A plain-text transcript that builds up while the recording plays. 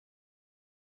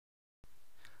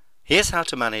Here's how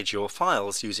to manage your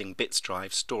files using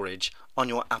BitsDrive Storage on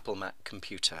your Apple Mac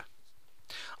computer.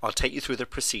 I'll take you through the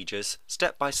procedures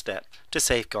step by step to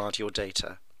safeguard your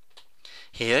data.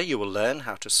 Here you will learn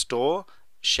how to store,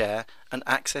 share and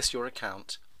access your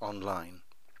account online.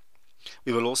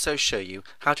 We will also show you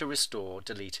how to restore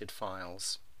deleted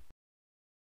files.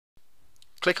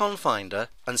 Click on Finder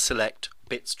and select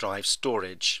BitsDrive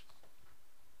Storage.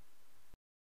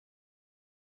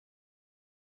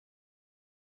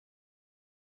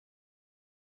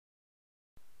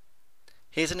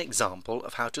 Here's an example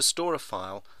of how to store a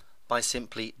file by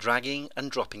simply dragging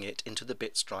and dropping it into the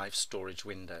BitsDrive Storage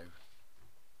window.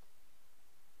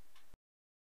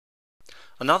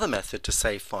 Another method to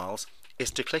save files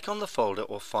is to click on the folder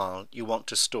or file you want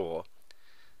to store.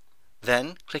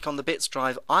 Then click on the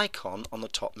BitsDrive icon on the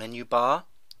top menu bar,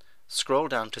 scroll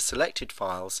down to Selected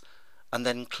Files and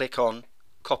then click on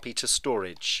Copy to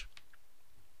Storage.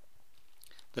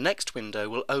 The next window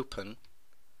will open.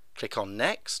 Click on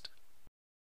Next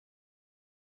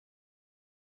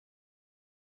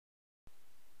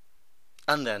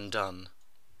and then Done.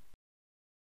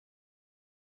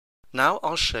 Now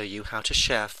I'll show you how to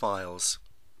share files.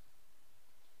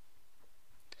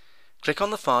 Click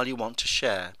on the file you want to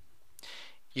share.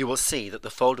 You will see that the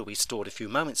folder we stored a few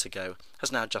moments ago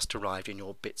has now just arrived in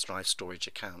your BitsDrive Storage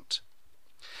account.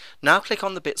 Now click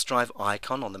on the BitsDrive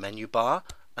icon on the menu bar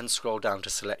and scroll down to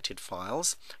Selected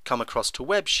Files. Come across to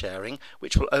Web Sharing,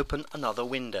 which will open another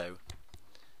window.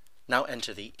 Now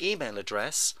enter the email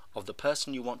address of the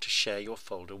person you want to share your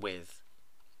folder with.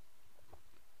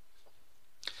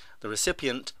 The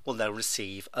recipient will now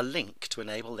receive a link to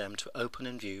enable them to open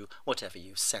and view whatever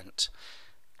you've sent.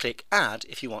 Click Add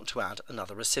if you want to add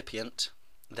another recipient,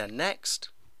 then Next,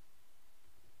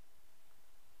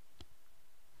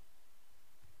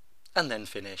 and then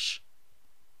Finish.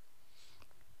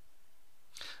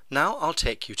 Now I'll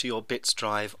take you to your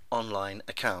BitsDrive online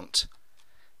account.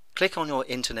 Click on your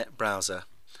internet browser.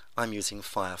 I'm using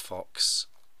Firefox.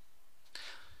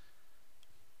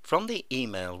 From the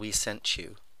email we sent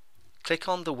you, click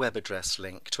on the web address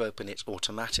link to open it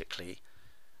automatically,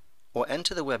 or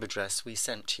enter the web address we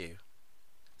sent you.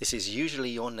 This is usually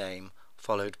your name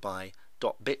followed by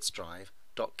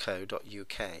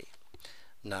 .bitsdrive.co.uk.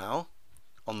 Now,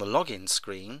 on the login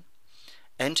screen,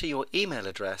 enter your email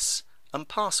address and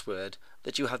password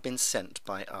that you have been sent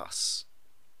by us.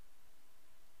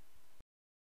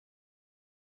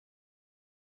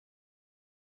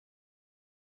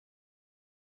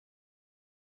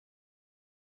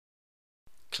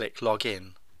 Click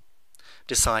Login.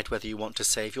 Decide whether you want to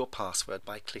save your password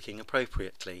by clicking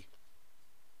appropriately.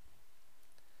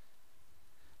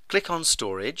 Click on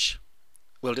Storage.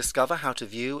 We'll discover how to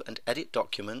view and edit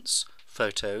documents,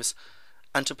 photos,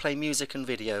 and to play music and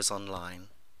videos online.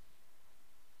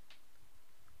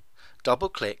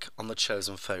 Double-click on the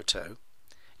chosen photo.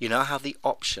 You now have the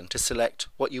option to select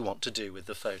what you want to do with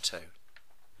the photo.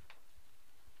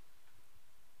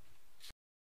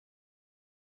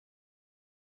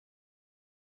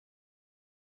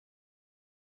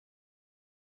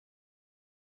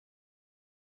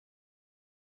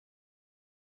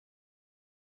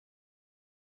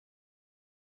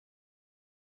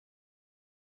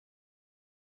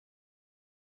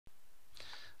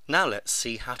 Now let's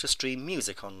see how to stream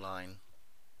music online.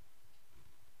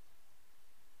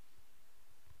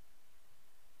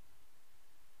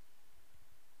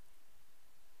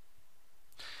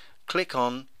 Click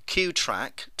on Cue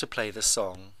Track to play the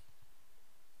song.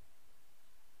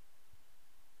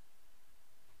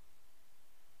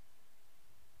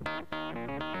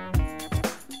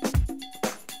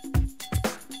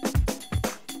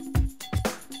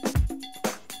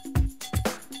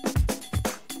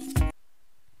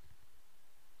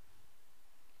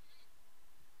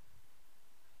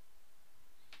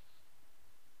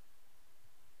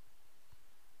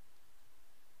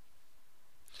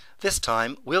 This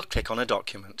time we'll click on a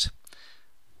document.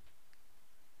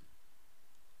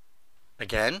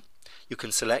 Again, you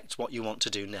can select what you want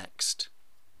to do next.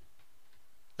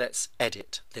 Let's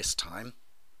edit this time.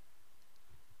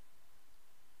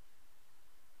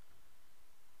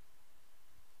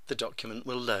 The document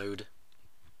will load.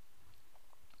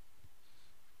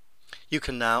 You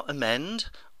can now amend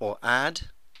or add .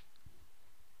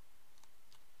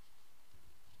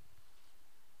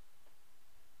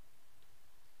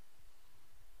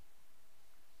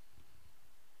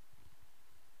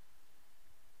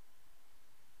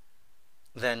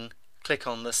 Then click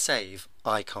on the Save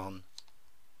icon.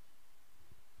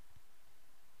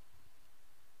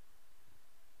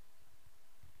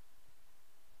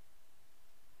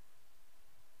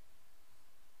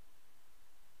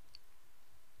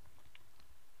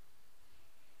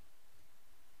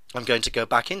 I'm going to go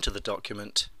back into the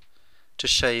document to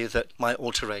show you that my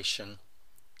alteration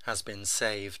has been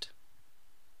saved.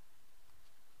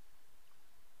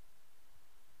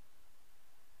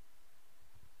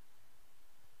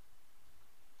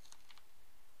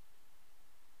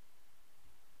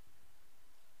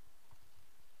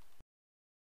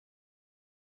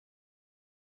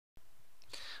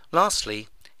 Lastly,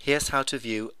 here's how to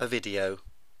view a video.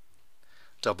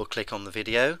 Double-click on the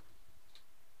video,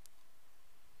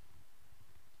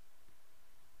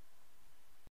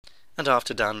 and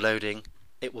after downloading,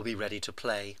 it will be ready to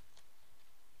play.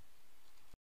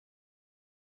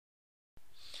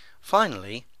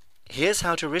 Finally, here's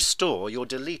how to restore your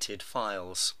deleted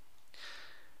files.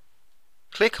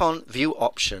 Click on View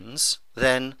Options,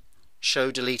 then Show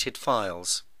Deleted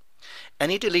Files.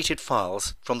 Any deleted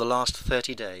files from the last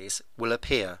 30 days will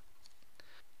appear.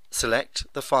 Select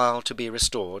the file to be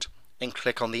restored and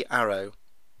click on the arrow.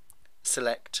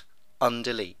 Select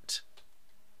Undelete.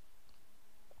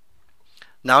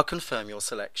 Now confirm your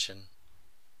selection.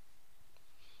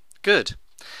 Good.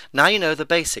 Now you know the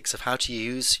basics of how to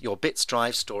use your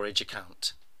BitsDrive Storage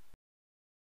account.